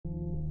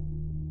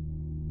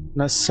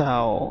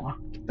Nassau.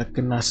 Kita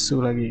ke Nassau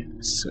lagi.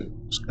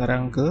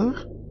 Sekarang ke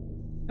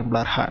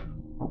Templar,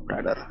 oh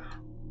brother.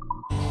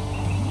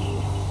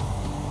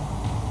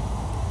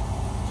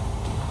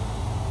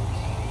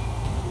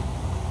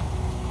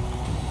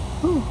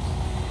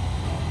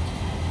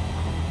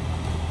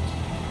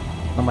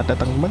 Selamat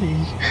datang kembali.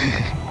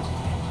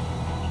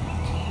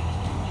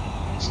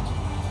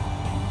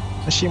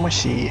 Masih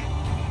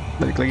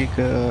balik lagi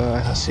ke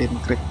Assassin's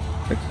Creed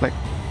Black.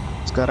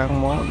 Sekarang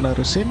mau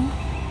nerusin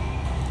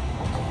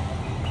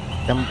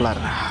Templar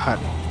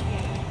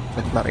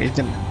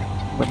Agent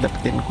buat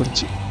dapetin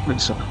kunci. Udah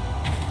di sana.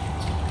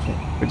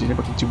 Kuncinya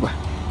pakai jubah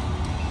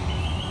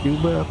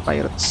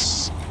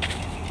Pirates.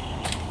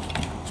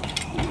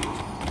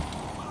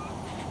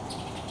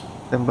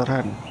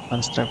 Templar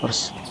Vance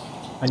Travers.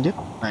 Lanjut.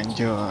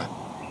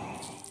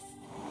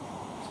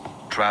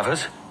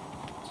 Travers?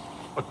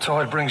 What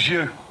tide brings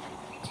you?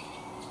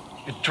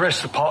 You're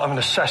dressed the part of an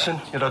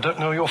assassin, yet I don't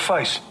know your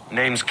face.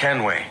 Name's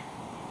Kenway.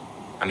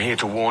 I'm here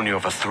to warn you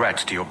of a threat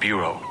to your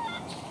bureau.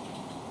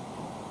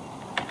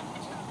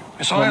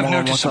 Yes, I have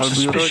noticed some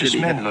suspicious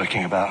men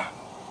lurking about.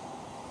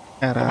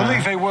 I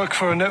believe they work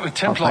for a noted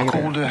Templar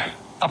called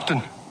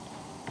Upton.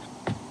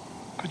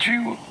 Could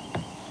you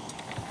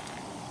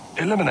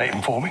eliminate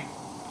him for me?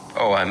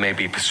 Oh, I may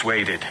be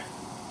persuaded.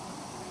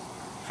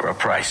 For a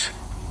price.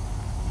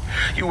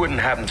 You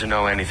wouldn't happen to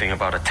know anything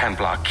about a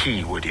Templar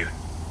key, would you?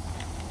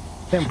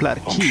 Templar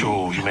key? I'm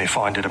sure you may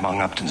find it among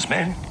Upton's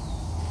men.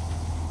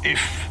 If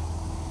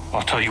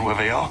I'll tell you where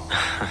they are.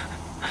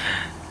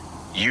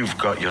 You've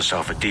got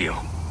yourself a deal.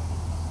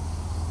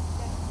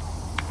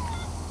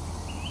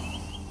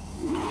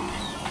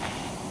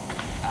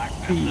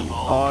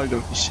 Oh, the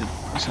vision.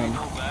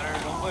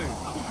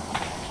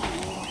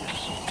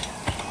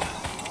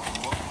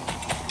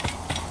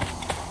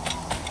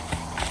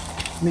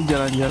 Ini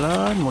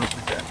jalan-jalan mulu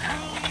kerjaan.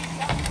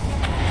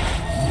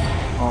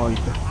 Oh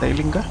itu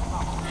tailing kah?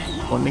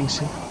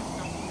 Vonix sih.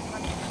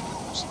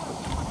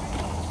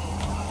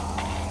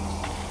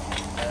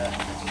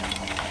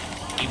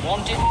 He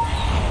wanted.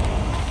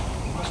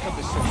 He must have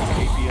the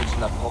certificate beards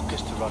in their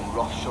pockets to run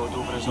roughshod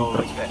over us all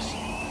like this.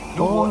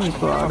 Oh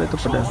itu ada itu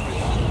pedang.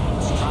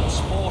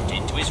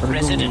 Transported to his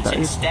residence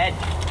instead.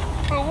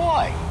 But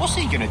why? What's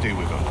he gonna do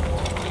with them?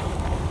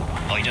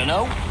 I don't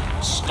know.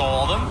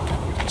 Store them.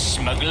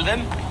 Smuggle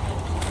them?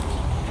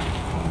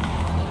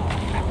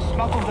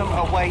 Smuggle them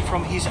away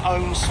from his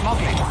own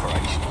smuggling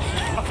operation.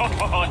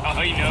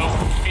 I know.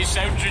 It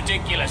sounds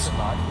ridiculous.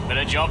 But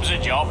a job's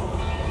a job.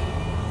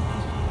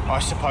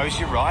 I suppose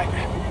you're right.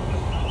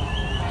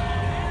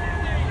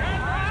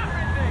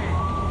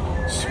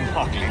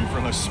 Smuggling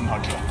from a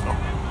smuggler.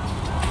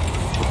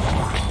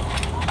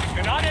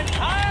 You're not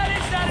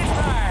entirely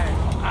satisfied.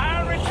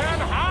 I'll return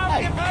half.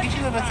 Hey, did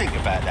you ever think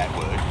about that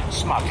word,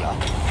 smuggler?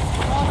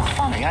 Rather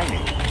funny, ain't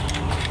it?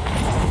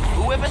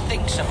 Whoever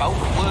thinks about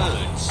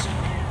words?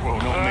 Well,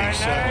 not me,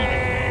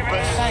 certainly.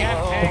 But say,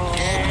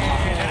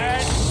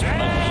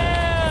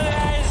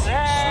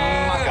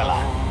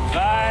 smuggler.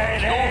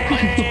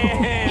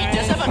 He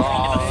does have a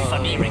kind of a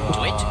funny ring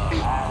to it.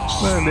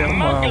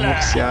 Smuggler.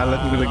 Sialan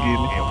gue lagi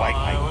ini. Yeah, wait,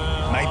 mate.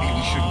 Maybe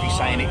we shouldn't be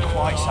saying it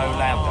quite so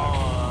loud, though.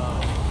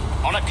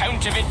 On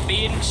account of it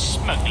being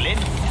smuggling?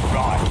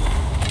 Right.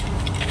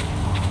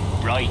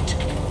 Right.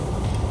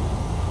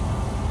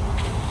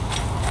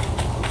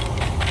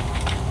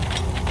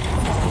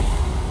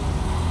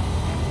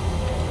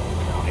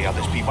 The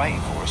others be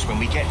waiting for us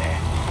when we get there.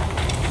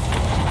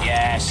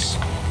 Yes.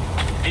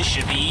 This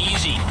should be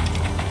easy.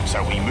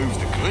 So we move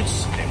the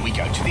goods, then we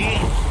go to the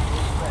inn.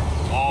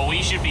 Oh,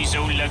 we should be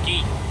so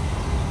lucky.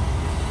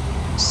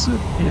 So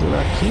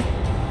lucky.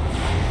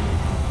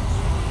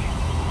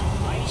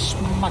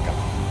 Smuggler.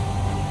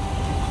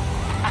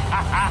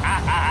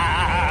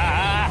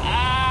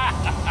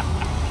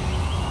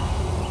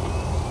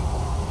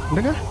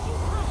 Udah kah?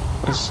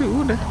 Persu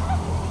udah.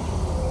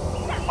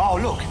 Oh,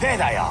 look, there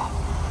they are.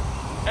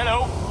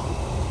 Hello.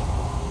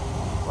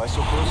 Why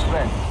so close,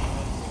 friend?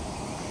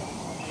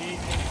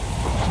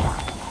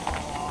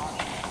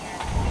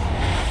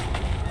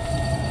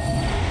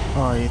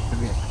 Oh itu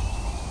dia.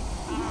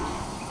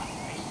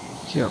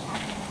 Siap.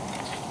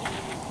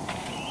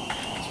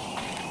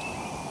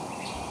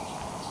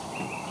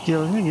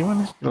 Skillnya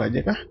gimana? Skill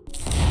aja kah?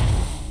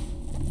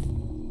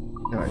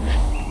 Skill aja.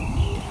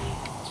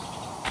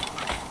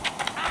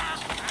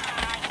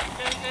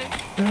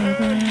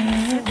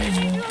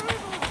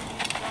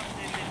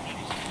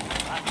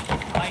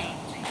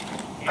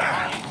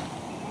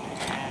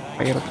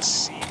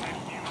 Pirates.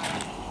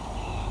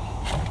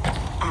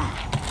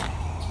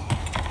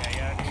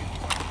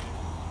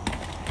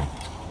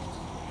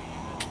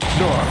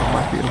 Doa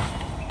mati lah.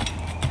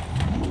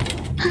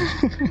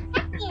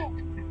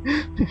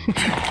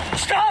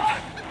 Stop!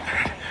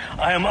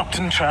 I am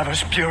Upton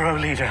Travers, bureau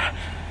leader.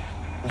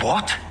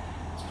 What?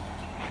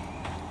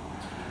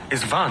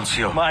 Is Vance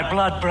your... My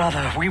blood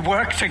brother. We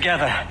work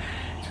together.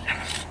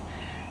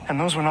 And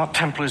those were not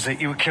Templars that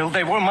you killed.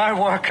 They were my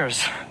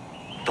workers.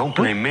 Don't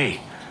blame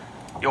me.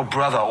 Your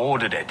brother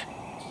ordered it.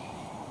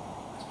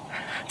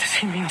 This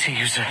he mean to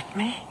usurp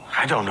me?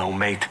 I don't know,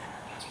 mate.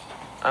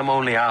 I'm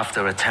only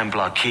after a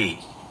Templar key.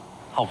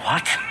 A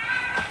what?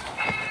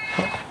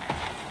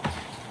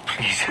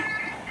 Please.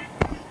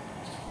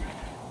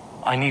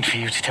 I need for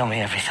you to tell me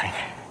everything.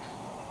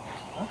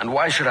 And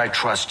why should I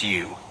trust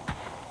you?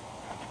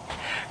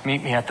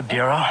 Meet me at the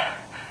bureau,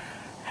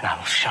 and I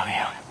will show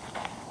you.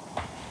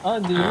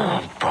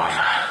 Oh,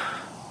 bother.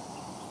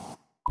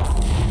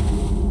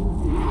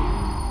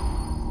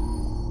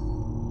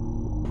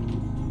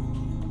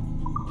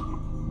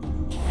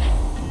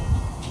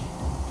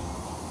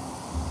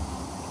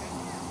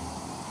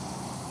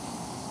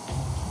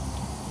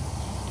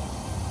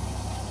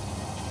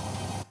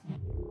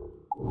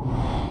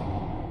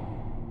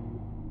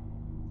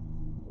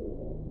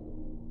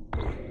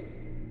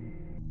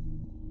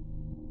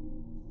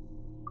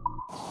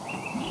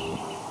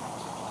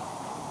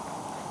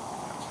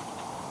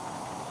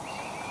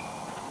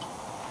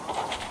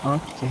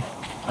 Oke,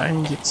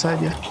 lanjut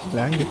saja,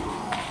 lanjut.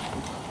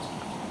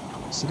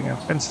 Dengan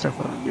Vance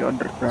Travel di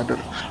Order Brother.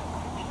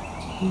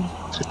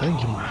 Ceritanya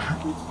gimana?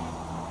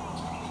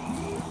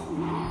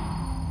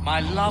 My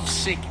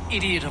lovesick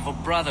idiot of a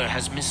brother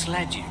has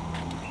misled you.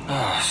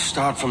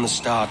 Start from the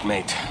start,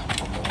 mate.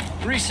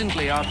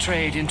 Recently, our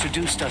trade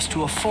introduced us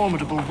to a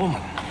formidable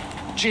woman,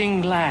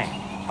 Jing Lang,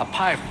 a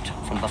pirate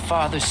from the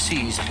farthest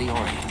seas of the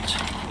Orient.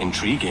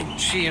 Intriguing.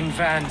 She and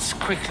Vance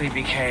quickly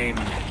became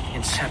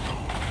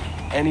inseparable.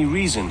 Any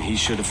reason he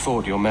should have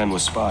thought your men were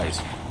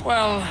spies?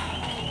 Well,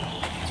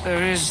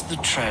 there is the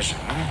treasure.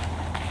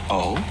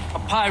 Oh? A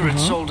pirate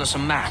sold us a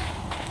map.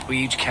 We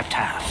each kept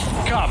half.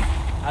 Come,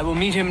 I will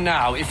meet him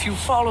now. If you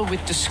follow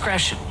with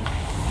discretion,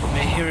 you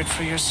may hear it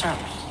for yourself.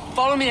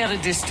 Follow me at a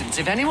distance.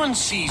 If anyone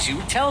sees you,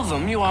 tell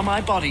them you are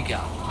my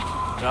bodyguard.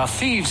 There are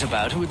thieves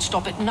about who would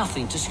stop at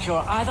nothing to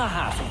secure either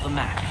half of the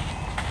map.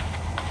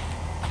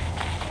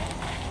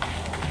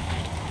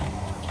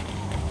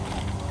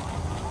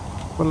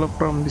 Follow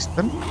from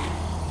distance.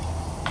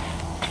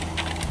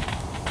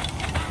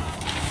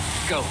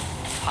 Go.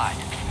 Hide.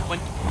 When...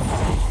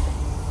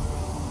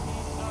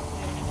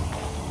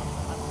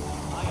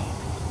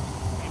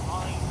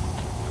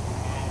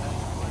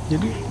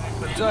 Jadi,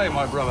 Good day,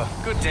 my brother.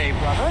 Good day,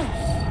 brother.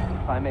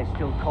 If I may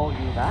still call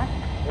you that.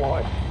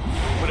 Why?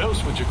 What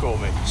else would you call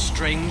me?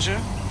 Stranger,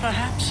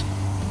 perhaps?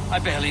 I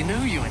barely knew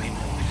you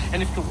anymore.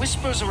 And if the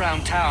whispers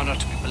around town are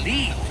to be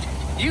believed,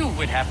 you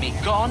would have me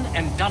gone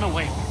and done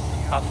away with.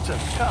 Upton,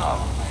 come.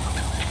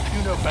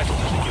 You know better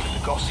than to give it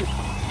the gossip.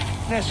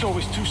 Nassau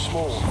is too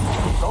small.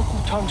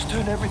 Local tongues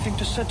turn everything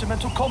to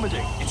sentimental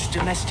comedy. It's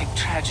domestic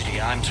tragedy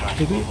I'm trying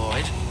to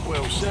avoid.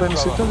 Well said,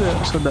 Vance itu brother.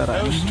 ada saudara.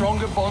 No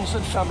stronger bonds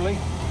than family,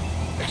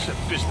 except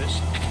business.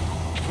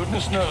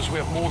 Goodness knows we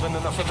have more than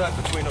enough of that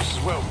between us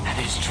as well. That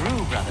is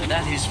true, brother.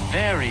 That is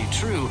very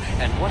true.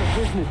 And what a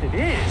business it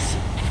is.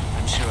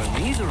 I'm sure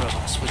neither of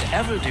us would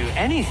ever do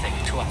anything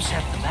to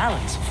upset the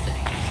balance of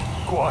things.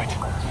 Quite.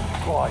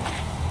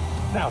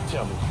 Now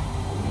tell me.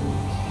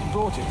 You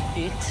brought it?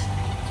 It?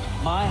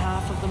 My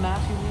half of the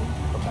map, you mean?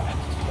 The map.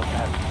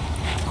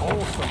 Of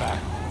course the map.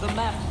 The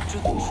map to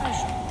the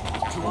treasure.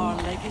 To our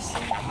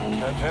legacy.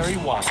 The very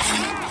one.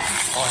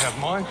 I have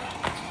mine.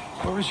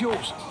 Where is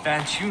yours?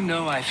 Vance, you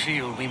know I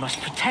feel we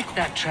must protect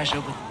that treasure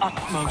with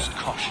utmost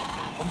caution.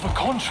 On the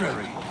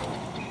contrary,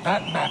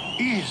 that map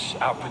is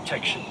our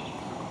protection.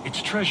 Its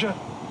treasure,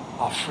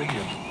 our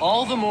freedom.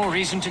 All the more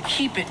reason to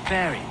keep it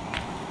buried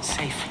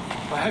safely.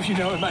 But have you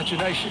no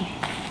imagination?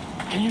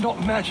 Can you not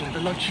imagine the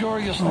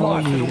luxurious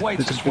life that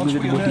awaits us once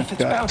we unearth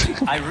its bounty?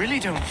 I really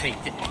don't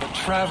think that... The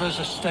Travers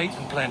estate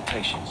and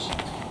plantations.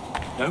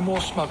 No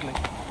more smuggling.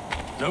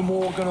 No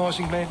more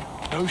organising men.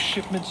 No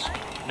shipments.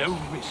 No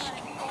risk.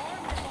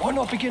 Why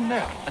not begin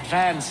now?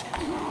 Vance,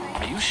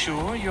 are you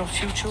sure your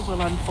future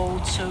will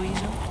unfold so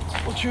easily?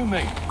 What do you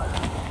mean?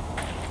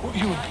 What are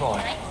you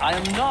implying? I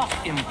am not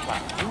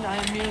implying. I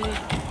am merely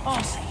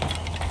asking.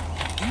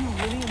 Do you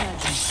really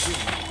imagine Jim,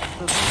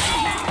 the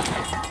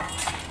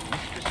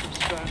mistress of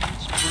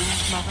servants,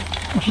 brood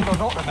mother? Should I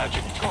not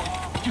imagine it?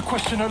 God, you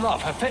question her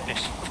love, her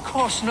fitness? Of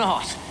course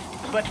not.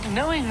 But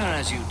knowing her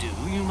as you do,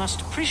 you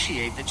must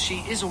appreciate that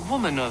she is a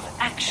woman of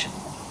action.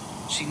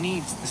 She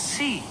needs the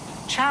sea,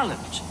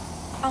 challenge.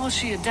 How will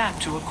she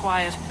adapt to a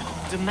quiet,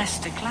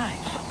 domestic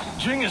life?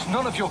 Jing is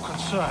none of your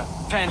concern.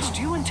 Vance,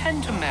 do you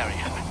intend to marry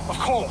her? Of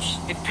course.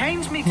 It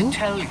pains me to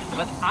tell you,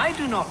 but I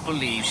do not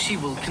believe she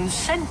will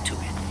consent to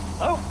it.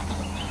 Oh?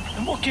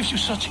 And what gives you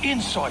such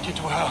insight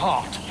into her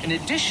heart? In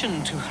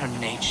addition to her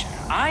nature,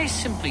 I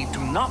simply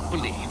do not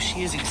believe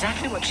she is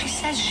exactly what she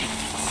says she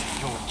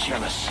is. You're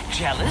jealous.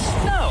 Jealous?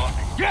 No.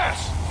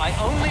 Yes! I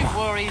only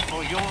worry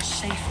for your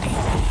safety.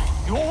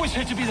 You always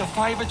had to be the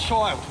favoured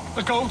child,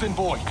 the golden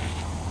boy.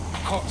 I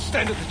can't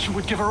stand it that you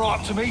would give her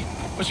up to me,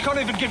 but she can't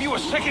even give you a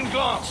second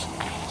glance.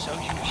 So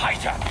you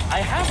hate her.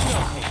 I have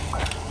no hate.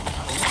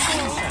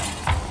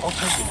 I'll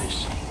tell you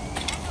this.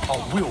 I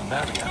will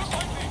marry her.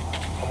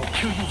 I will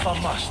kill you if I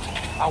must.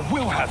 I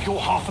will have your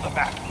half of the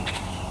map.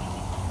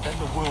 Then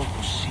the world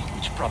will see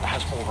which brother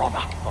has more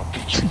honour. I'll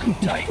bid you good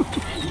day.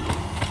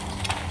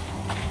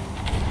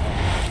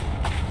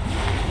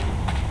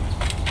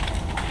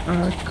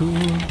 Aku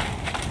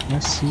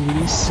masih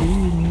di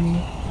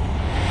sini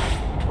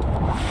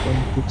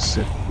untuk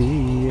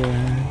setia.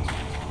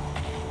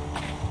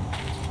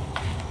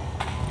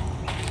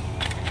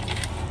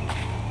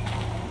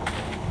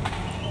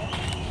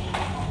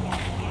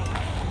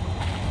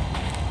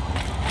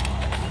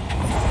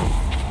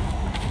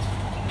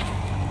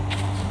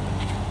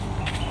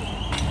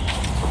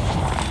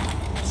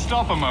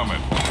 Stop a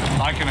moment.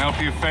 I can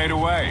help you fade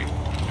away.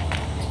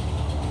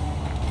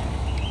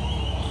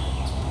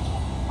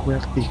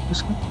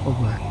 Vertikus kan? Oh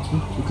batu,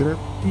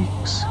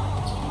 vertikus.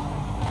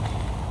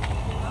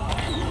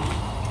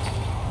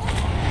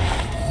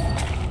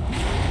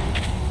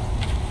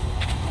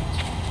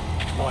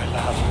 My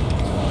love.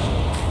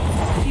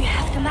 Do you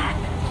have the map?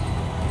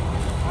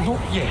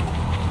 Not yet.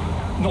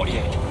 Not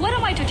yet. What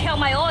am I to tell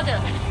my order?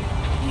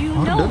 You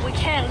know we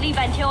can't leave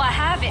until I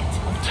have it.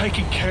 I'm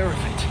taking care of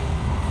it.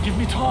 Give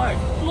me time.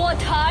 More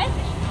time?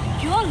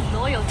 Your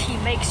loyalty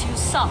makes you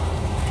soft.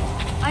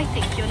 I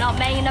think you're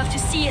not man enough to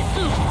see it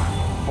through.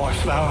 My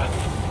flower,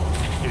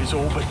 it is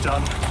all but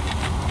done.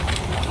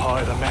 I've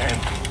hired a man.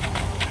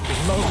 In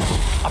moments,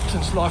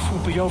 Upton's life will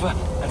be over,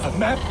 and the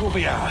map will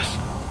be ours.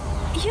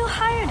 You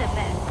hired a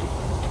man?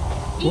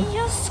 In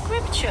your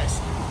scriptures,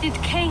 did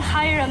Cain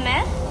hire a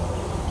man?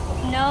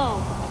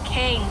 No,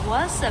 Cain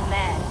was a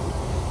man.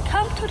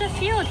 Come to the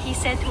field, he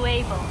said to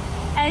Abel,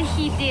 and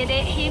he did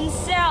it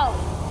himself.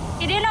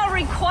 He did not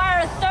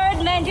require a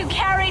third man to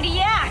carry the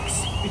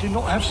axe. He did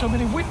not have so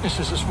many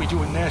witnesses as we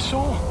do in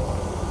Nassau.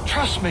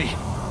 Trust me,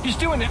 he's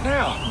doing it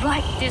now. Right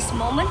this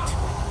moment?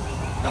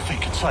 Nothing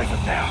can save him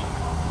now.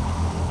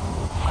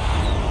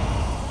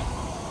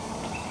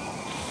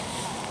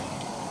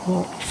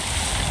 Oh.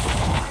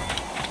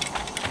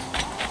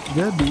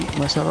 Jadi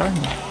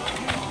masalahnya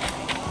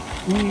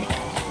ini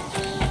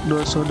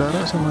dua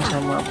saudara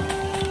sama-sama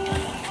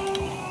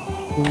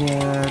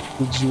punya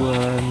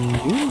tujuan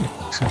unik.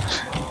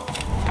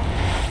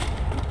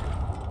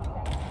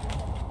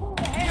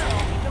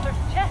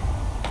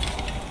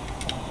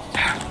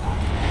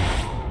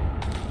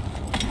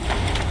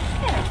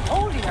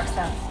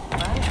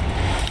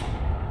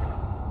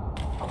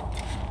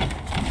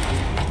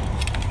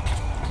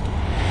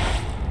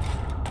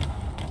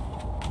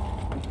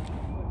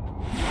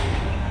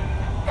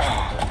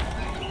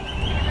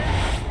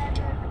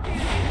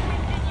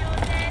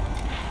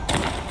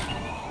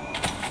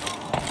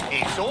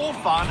 It's all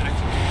fun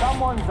until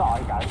someone's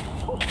eye goes.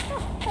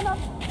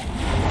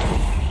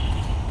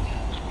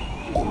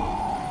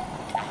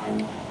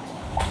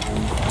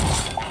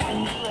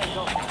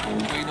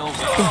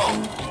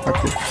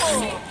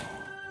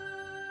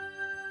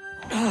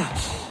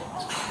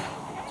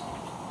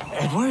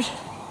 Edward?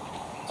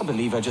 I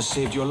believe I just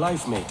saved your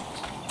life, mate.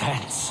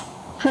 Vance.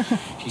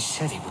 He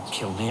said he would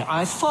kill me.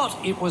 I thought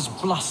it was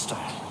bluster.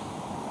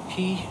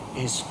 He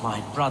is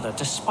my brother.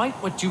 Despite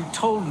what you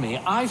told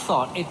me, I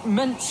thought it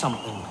meant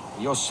something.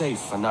 You're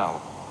safe for now.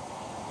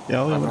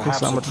 Ya, But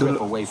perhaps a selamat trip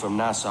dulu. away from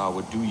Nassau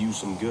would do you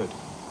some good.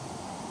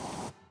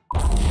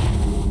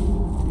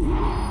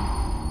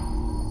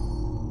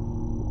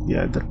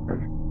 Ya,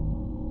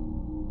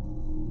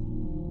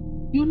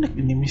 unik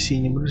ini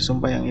misinya, bener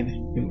sumpah yang ini.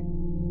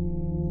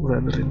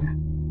 Brother ini.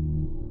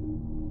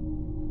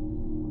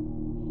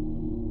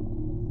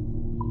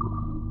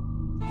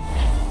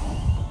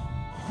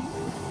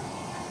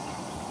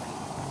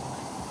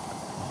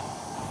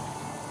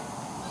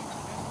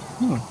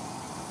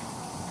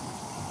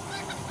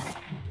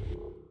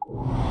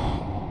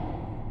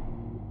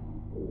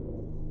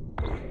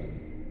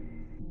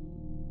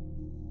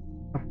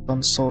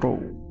 Upton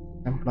Sorrow,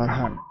 Templar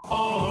Han.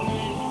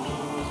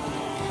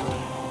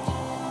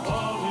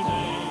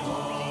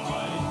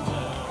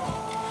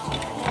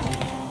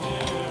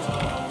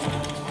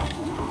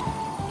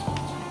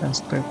 Dan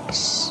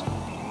status.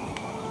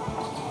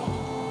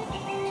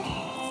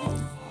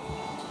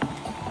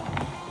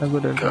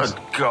 Good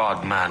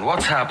God, man,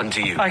 what's happened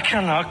to you? I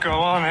cannot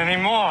go on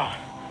anymore.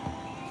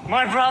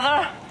 My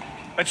brother,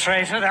 a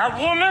traitor,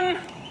 that woman,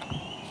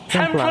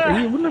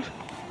 Templar.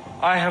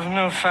 I have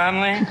no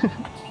family,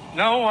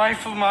 no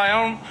wife of my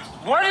own.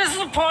 What is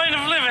the point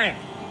of living?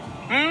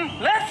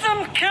 Let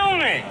them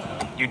kill me.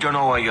 You don't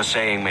know what you're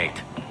saying,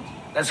 mate.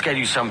 Let's get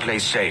you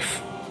someplace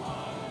safe.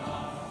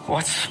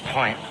 What's the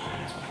point?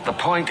 The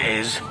point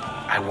is,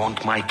 I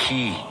want my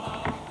key.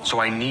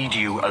 So I need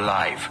you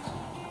alive.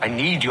 I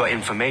need your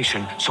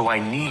information, so I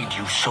need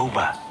you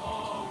sober.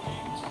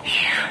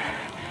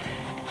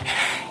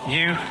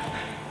 You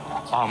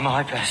are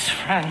my best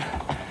friend.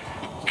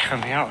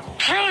 Come here, I'll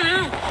kill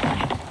you!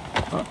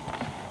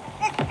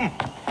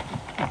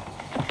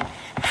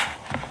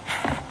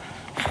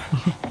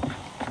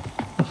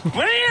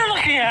 What are you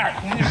looking at?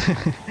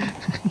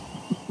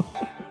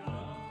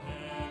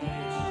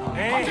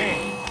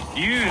 Hey,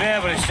 you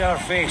there with a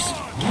sour face.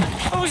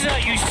 What was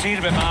that you said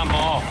about my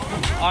mom?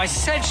 I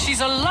said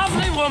she's a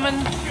lovely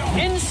woman,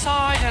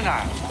 inside and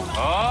out.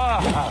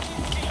 Oh,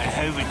 and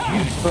how would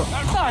you?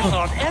 I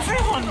thought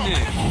everyone knew.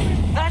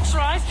 That's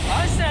right,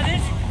 I said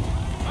it.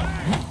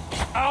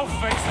 I'll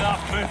fix that,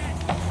 Cliff.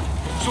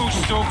 So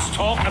Stokes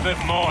talking a bit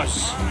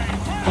Moss.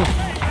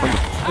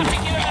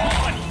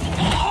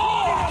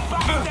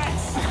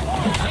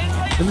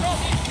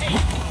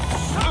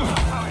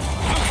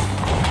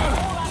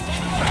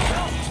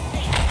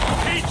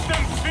 Teach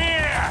them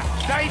fear!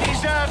 They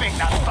deserve it,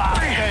 that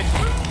bastard!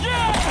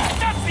 Yeah!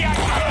 That's the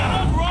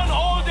action! Run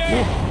all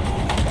day!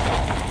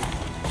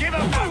 Give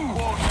them that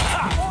one!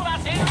 Oh,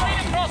 that's it,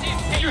 right across his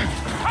teeth!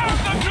 Have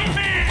them to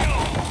meal!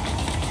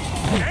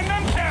 Send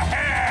them to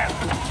hell!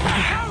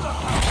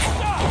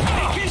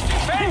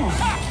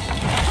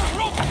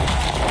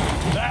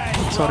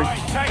 Sorry.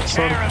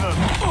 Sorry.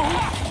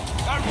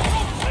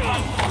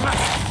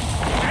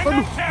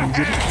 Aduh,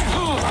 anjir.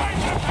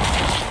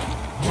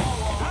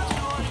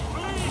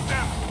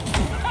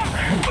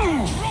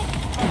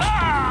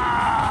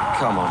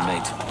 Come on,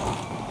 mate.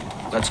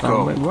 Let's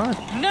go.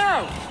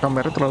 No!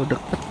 Kamera terlalu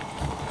dekat.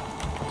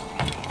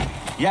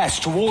 Yes,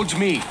 towards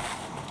me.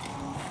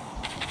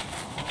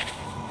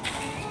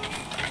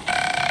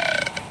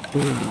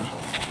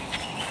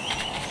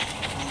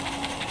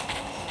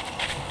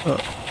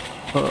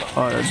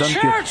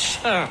 Church!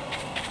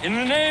 In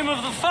the name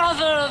of the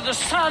Father, the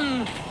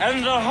Son,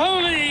 and the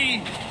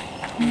Holy...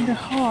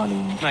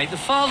 Mate, the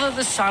Father,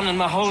 the Son, and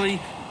the Holy...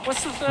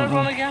 What's the third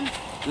one again?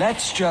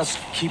 Let's just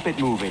keep it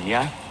moving,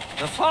 yeah?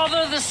 The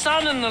Father, the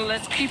Son, and the...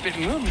 Let's keep it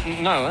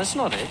moving. No, that's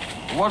not it.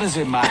 What does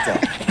it matter?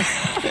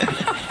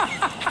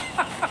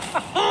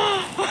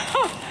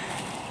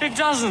 It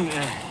doesn't.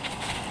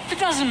 It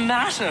doesn't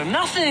matter.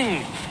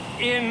 Nothing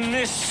in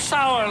this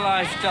sour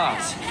life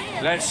does.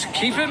 Let's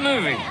keep it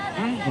moving.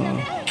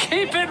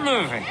 Keep it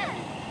moving.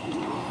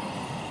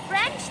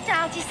 French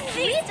stout is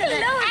sweeter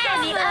than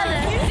any other.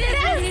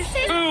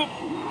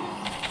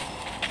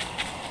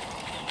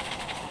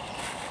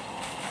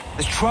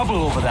 There's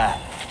trouble over there.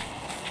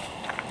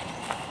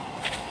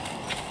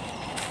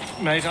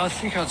 Mate, I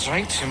think I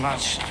drank too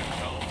much.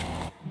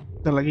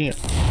 Ada lagi nggak?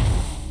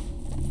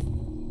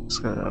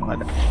 Sekarang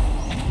ada.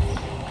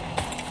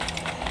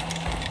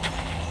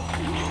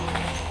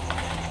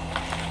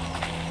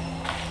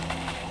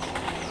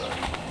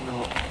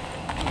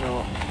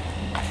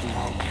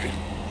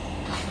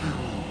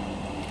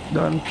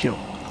 Don't kill.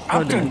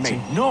 Upton,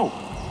 mate, no!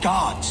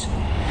 Guards!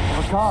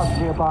 There are guards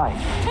nearby.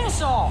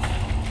 Piss off!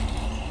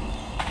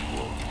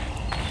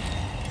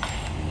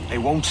 They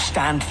won't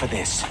stand for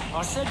this.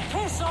 I said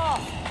piss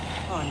off!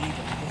 I need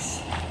a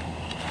piss.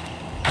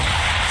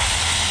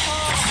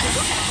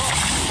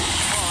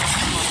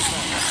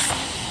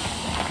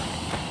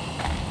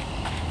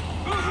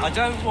 I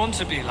don't want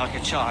to be like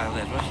a child,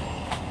 Edward.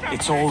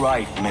 It's all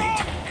right,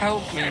 mate.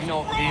 Help me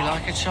not be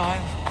like a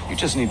child. You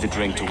just need the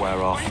drink to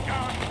wear off.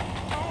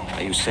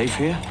 Are you safe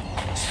here?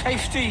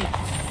 Safety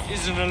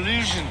is an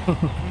illusion.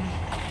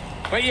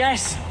 But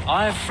yes,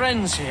 I have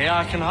friends here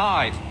I can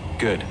hide.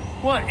 Good.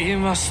 What you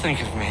must think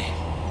of me?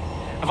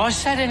 Have I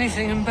said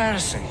anything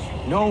embarrassing?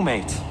 No,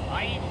 mate.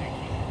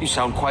 You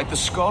sound quite the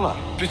scholar.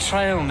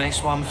 Betrayal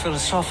makes one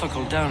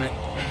philosophical, don't it?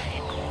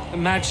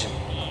 Imagine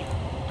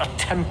a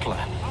Templar,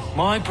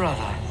 my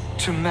brother,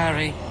 to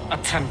marry a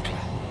Templar.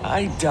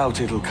 I doubt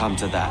it'll come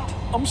to that.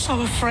 I'm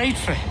so afraid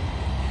for him.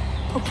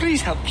 Oh,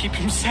 please help keep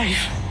him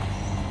safe.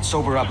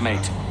 Sober up,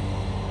 mate.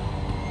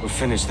 We'll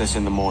finish this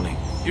in the morning.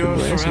 You're a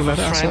forever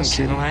friend,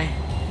 Kinway.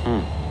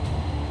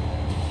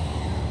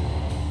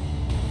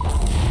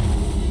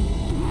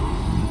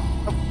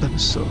 Upton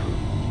Sur.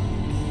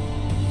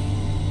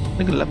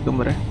 Ini gelap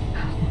gambarnya.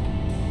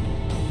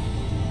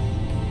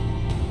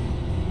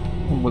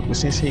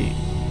 Bagusnya sih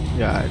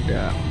nggak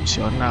ada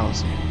opsional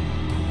sih.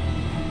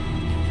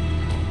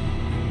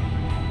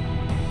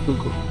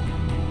 Tunggu.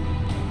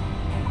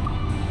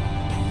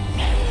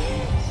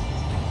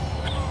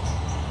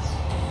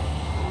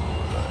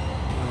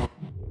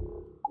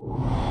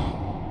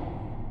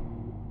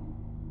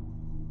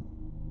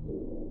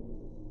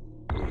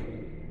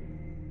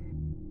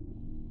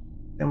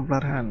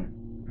 Templar Hand,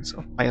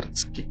 of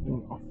Pirates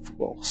Kicking of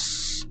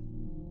Balls.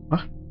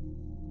 Hah?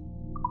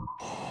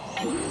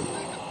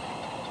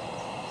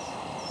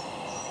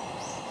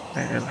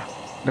 Lah,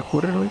 ada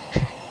kurir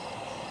lagi.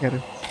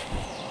 Keren.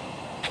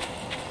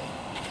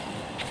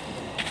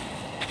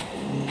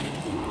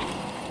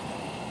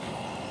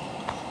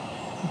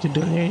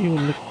 Judulnya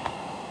unik.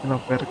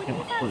 Kenapa King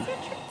of Balls?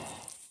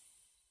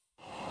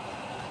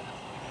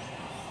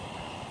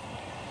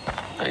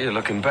 You're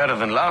looking better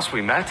than last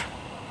we met.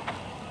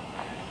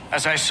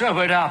 As I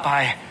sobered up,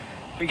 I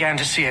began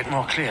to see it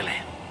more clearly.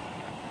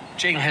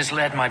 Jing has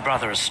led my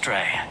brother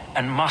astray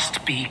and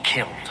must be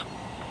killed.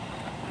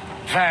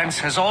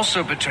 Vance has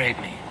also betrayed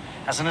me.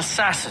 As an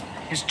assassin,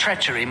 his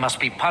treachery must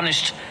be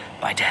punished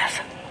by death.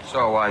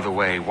 So either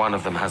way, one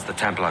of them has the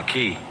Templar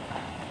key.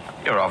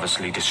 You're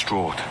obviously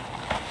distraught.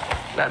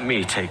 Let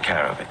me take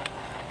care of it.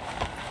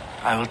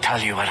 I will tell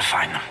you where to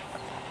find them.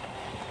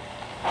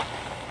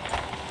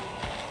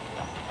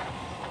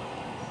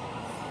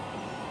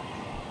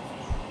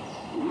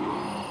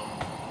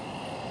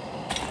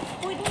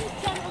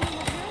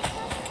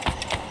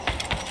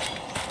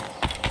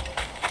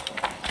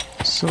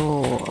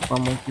 So, Apa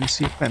mungkin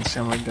si Vance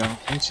yang megang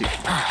kunci?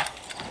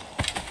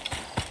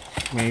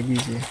 Maybe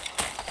sih.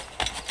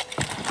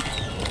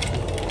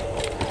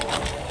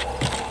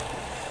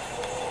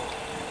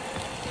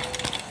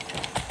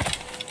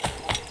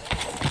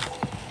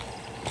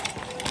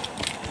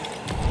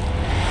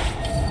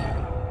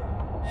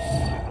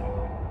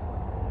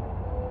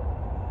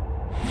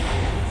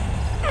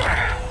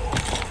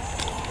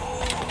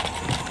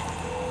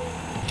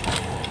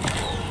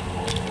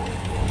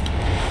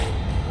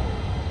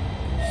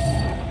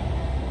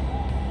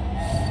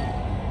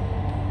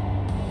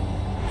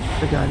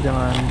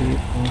 Jangan-jangan di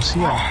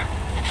pengungsian.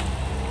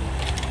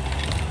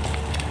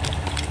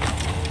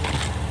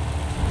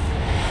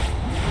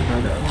 Nggak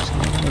ada,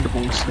 ada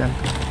pengungsian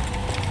tuh.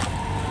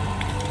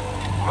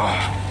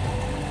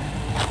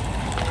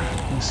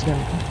 Pengungsian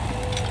kan?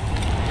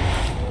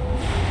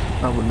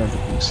 Ah benar, ada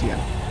pengungsian.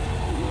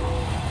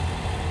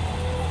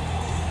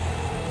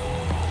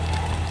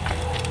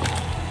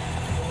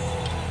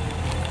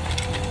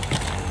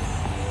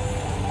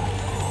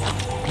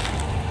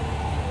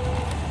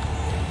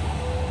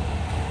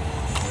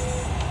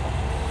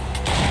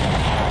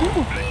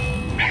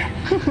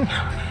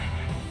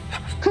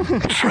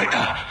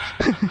 Traitor.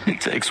 It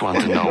takes one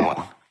to know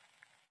one.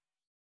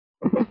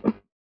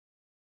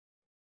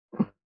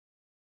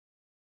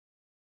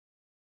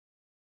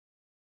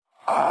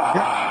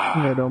 Ya,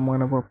 nggak ada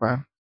omongan apa-apaan.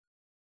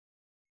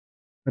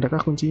 Adakah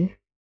kuncinya?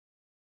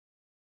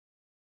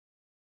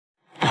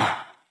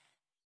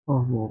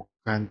 Oh,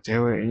 bukan,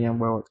 ceweknya yang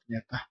bawa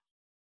ternyata.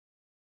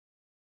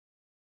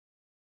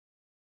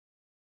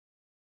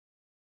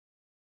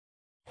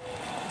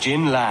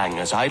 Jin Lang,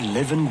 as I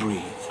live and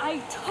breathe. I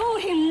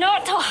told him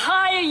not to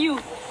hire you.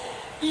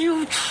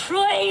 You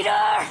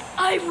traitor!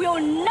 I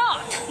will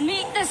not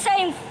meet the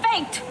same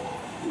fate!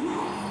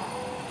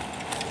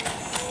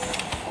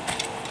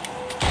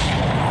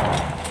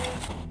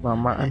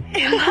 Lamaan.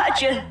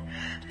 Imagine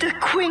the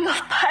Queen of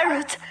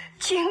Pirates,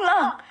 Jin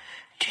Lang,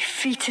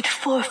 defeated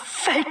for a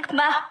fake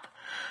map.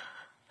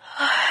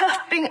 I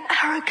have been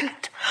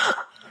arrogant.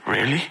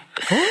 Really?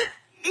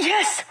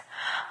 Yes,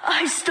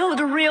 I stole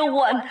the real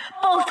one,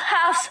 both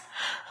halves.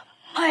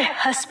 My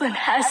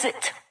husband has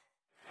it.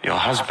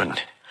 Your husband?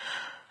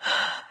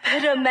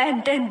 Better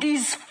man than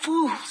these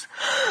fools.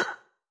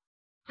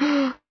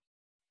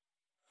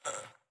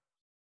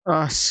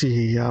 Ah,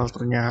 sial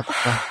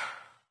ternyata.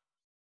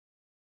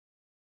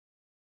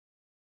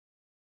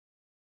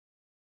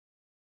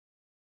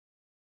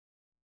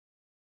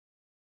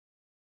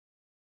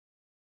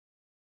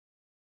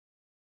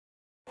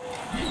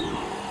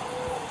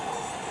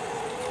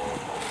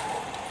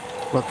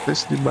 Plot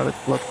twist di balik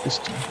plot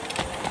twistnya.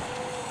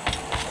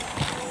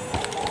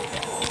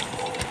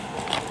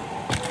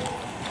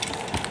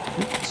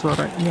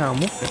 Suara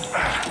nyamuk ya?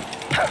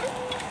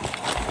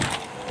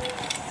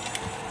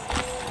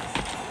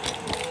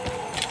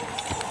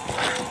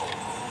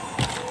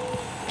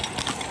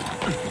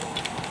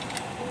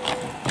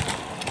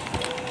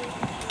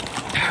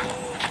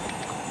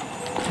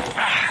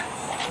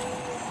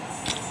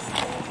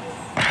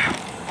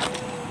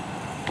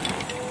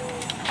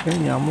 Kayak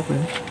nyamuk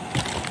ya.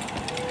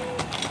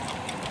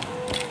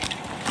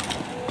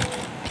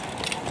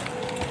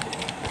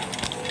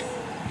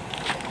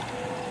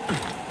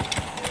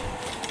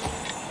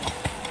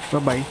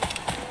 Bye-bye.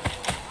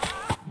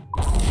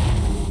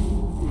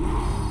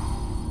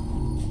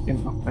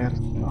 In affair,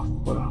 in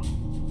affair.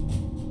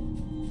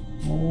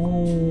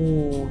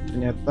 Oh,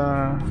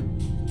 ternyata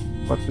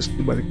podcast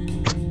dibalik.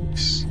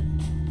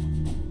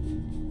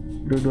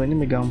 Dua-duanya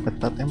megang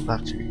peta Templar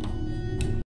cuy.